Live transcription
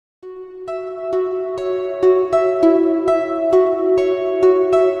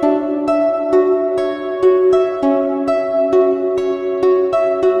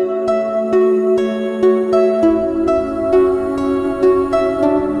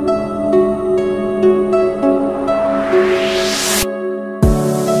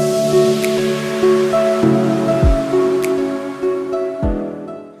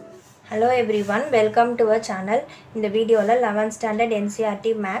welcome to our channel. In the video, 11th standard NCERT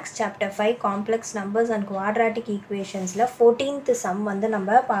Max Chapter 5 Complex Numbers and Quadratic Equations 14th sum வந்து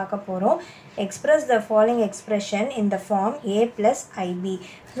நம்ம பார்க்க போறோம். Express the following expression in the form a plus ib.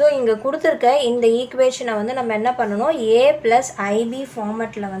 So இங்க கொடுத்திருக்க இந்த ஈக்குவேஷனை வந்து நம்ம என்ன பண்ணணும், a plus ib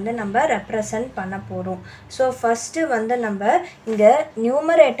ஃபார்மட்ல வந்து நம்ம ரெப்ரசன்ட் பண்ண போறோம். So first வந்து நம்ம இங்க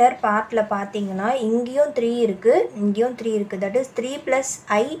நியூமரேட்டர் பார்ட்ல பாத்தீங்கன்னா இங்கேயும் 3 இருக்கு, இங்கேயும் 3 இருக்கு. That is 3 plus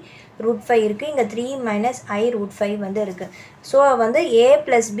I root 5 இருக்கு, இங்க 3 minus I root 5 வந்து இருக்கு. So வந்து a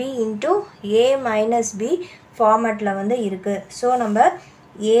plus b into a minus b ஃபார்மட்ல வந்து இருக்கு. So நம்ம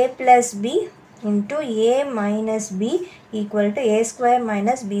a plus b into a minus b equal to a square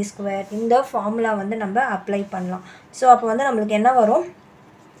minus b square இந்த formula வந்து நம்ம அப்ளை பண்ணலாம். ஸோ அப்போ வந்து நம்மளுக்கு என்ன வரும்,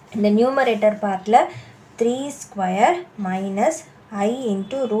 இந்த நியூமரேட்டர் பார்ட்டில் 3 square minus I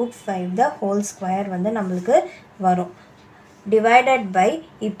into root 5 the whole square வந்து நம்மளுக்கு வரும். Divided by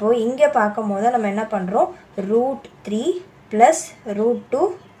இப்போ இங்கே பார்க்கும் போது நம்ம என்ன பண்ணுறோம், root 3 plus root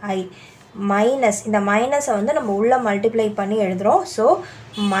 2i minus இந்த மைனஸை வந்து நம்ம உள்ள மல்டிப்ளை பண்ணி எழுதுகிறோம். ஸோ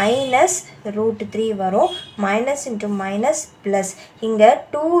மைனஸ் ரூட் 3 வரும், மைனஸ் இன்ட்டு மைனஸ் ப்ளஸ் இங்கே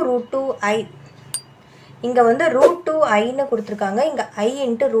 2 root 2i, இங்கே வந்து root 2iன்னு கொடுத்துருக்காங்க, இங்கே i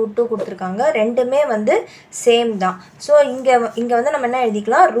இன்ட்டு root 2 கொடுத்துருக்காங்க, ரெண்டுமே வந்து சேம் தான். ஸோ இங்கே வந்து நம்ம என்ன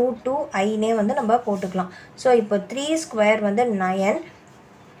எழுதிக்கலாம், root 2iனே வந்து நம்ம போட்டுக்கலாம். ஸோ இப்போ 3 ஸ்கொயர் வந்து 9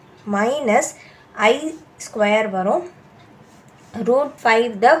 மைனஸ் i ஸ்கொயர் வரும், root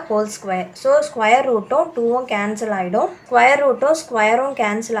 5 the whole square. So square root-ம் 2-ம் cancel ஆயிடும், square root-ம் square-ம்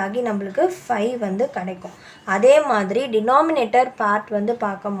cancel ஆகி நம்மளுக்கு 5 வந்து கிடைக்கும். அதே மாதிரி denominator part வந்து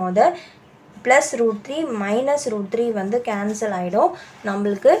பார்க்கும் போது plus root 3 minus root 3 வந்து cancel ஆயிடும்.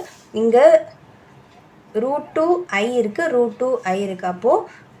 நம்மளுக்கு இங்கே root 2i இருக்கு, root 2i இருக்கு, அப்போ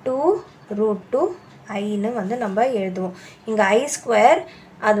 2 root 2iன்னு வந்து நம்ம எழுதுவோம். இங்கே i square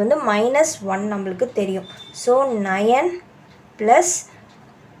அது வந்து minus 1 நம்மளுக்கு தெரியும். So 9 plus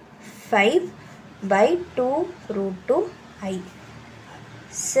 5 by 2 root 2i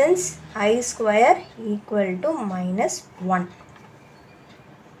since I square equal to minus 1.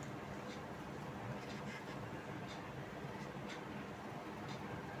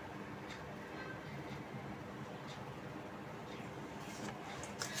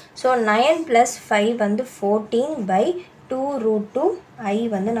 So 9 plus 5 வந்து 14 by 2 root 2i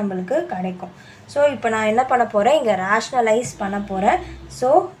வந்து நம்மளுக்கு கிடைக்கும். ஸோ இப்போ நான் என்ன பண்ண போகிறேன், இங்கே ரேஷ்னலைஸ் பண்ண போகிறேன். So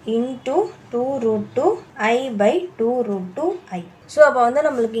into 2 root 2i by 2 root 2i. So அப்போ வந்து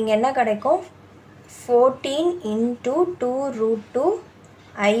நம்மளுக்கு இங்கே என்ன கிடைக்கும், 14 into 2 root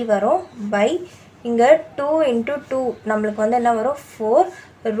 2i வரும் by இங்கே 2 into 2 நம்மளுக்கு வந்து என்ன வரும்,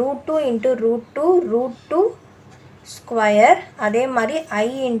 4 root 2 into root 2 root 2 square, அதே மாதிரி i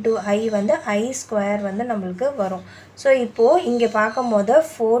into i வந்து i ஸ்கொயர் வந்து நம்மளுக்கு வரும். ஸோ இப்போது இங்கே பார்க்கும் போது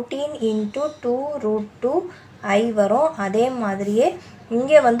 14 into 2 root 2i வரும், அதே மாதிரியே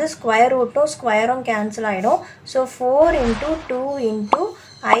இங்கே வந்து ஸ்கொயர் ரூட்டும் ஸ்கொயரும் கேன்சல் ஆகிடும். So 4 into 2 into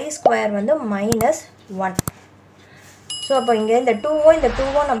i square வந்து மைனஸ் 1. ஸோ அப்போ இங்கே இந்த 2வும் இந்த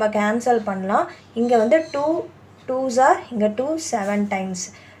 2வும் நம்ம கேன்சல் பண்ணலாம். இங்கே வந்து 2 2s are இங்கே 2 7 times.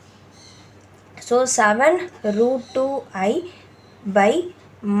 So 7 root 2i by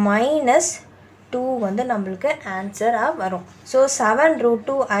minus 2 வந்து நம்மளுக்கு ஆன்சராக வரும். So 7 root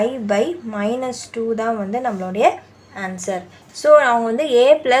 2i by minus 2 தான் வந்து நம்மளுடைய ஆன்சர். ஸோ அவங்க வந்து a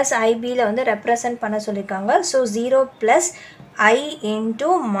plus ibல வந்து ரெப்ரசன்ட் பண்ண சொல்லியிருக்காங்க. So 0 plus I into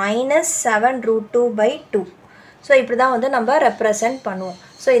minus 7 root 2 by 2. So இப்படி தான் வந்து நம்ம ரெப்ரசன்ட் பண்ணுவோம்.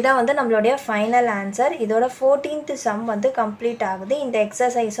 ஸோ இதான் வந்து நம்மளுடைய ஃபைனல் ஆன்சர். இதோட 14th சம் வந்து கம்ப்ளீட் ஆகுது, இந்த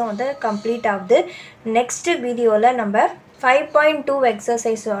எக்ஸசைஸும் வந்து கம்ப்ளீட் ஆகுது. நெக்ஸ்ட் வீடியோவில் நம்ம 5.2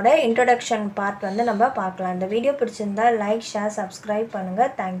 எக்ஸசைஸோட இன்ட்ரொடக்ஷன் பார்ட் வந்து நம்ம பார்க்கலாம். இந்த வீடியோ பிடிச்சிருந்தா லைக், ஷேர், சப்ஸ்கிரைப்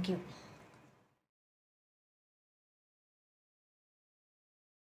பண்ணுங்கள். தேங்க்யூ.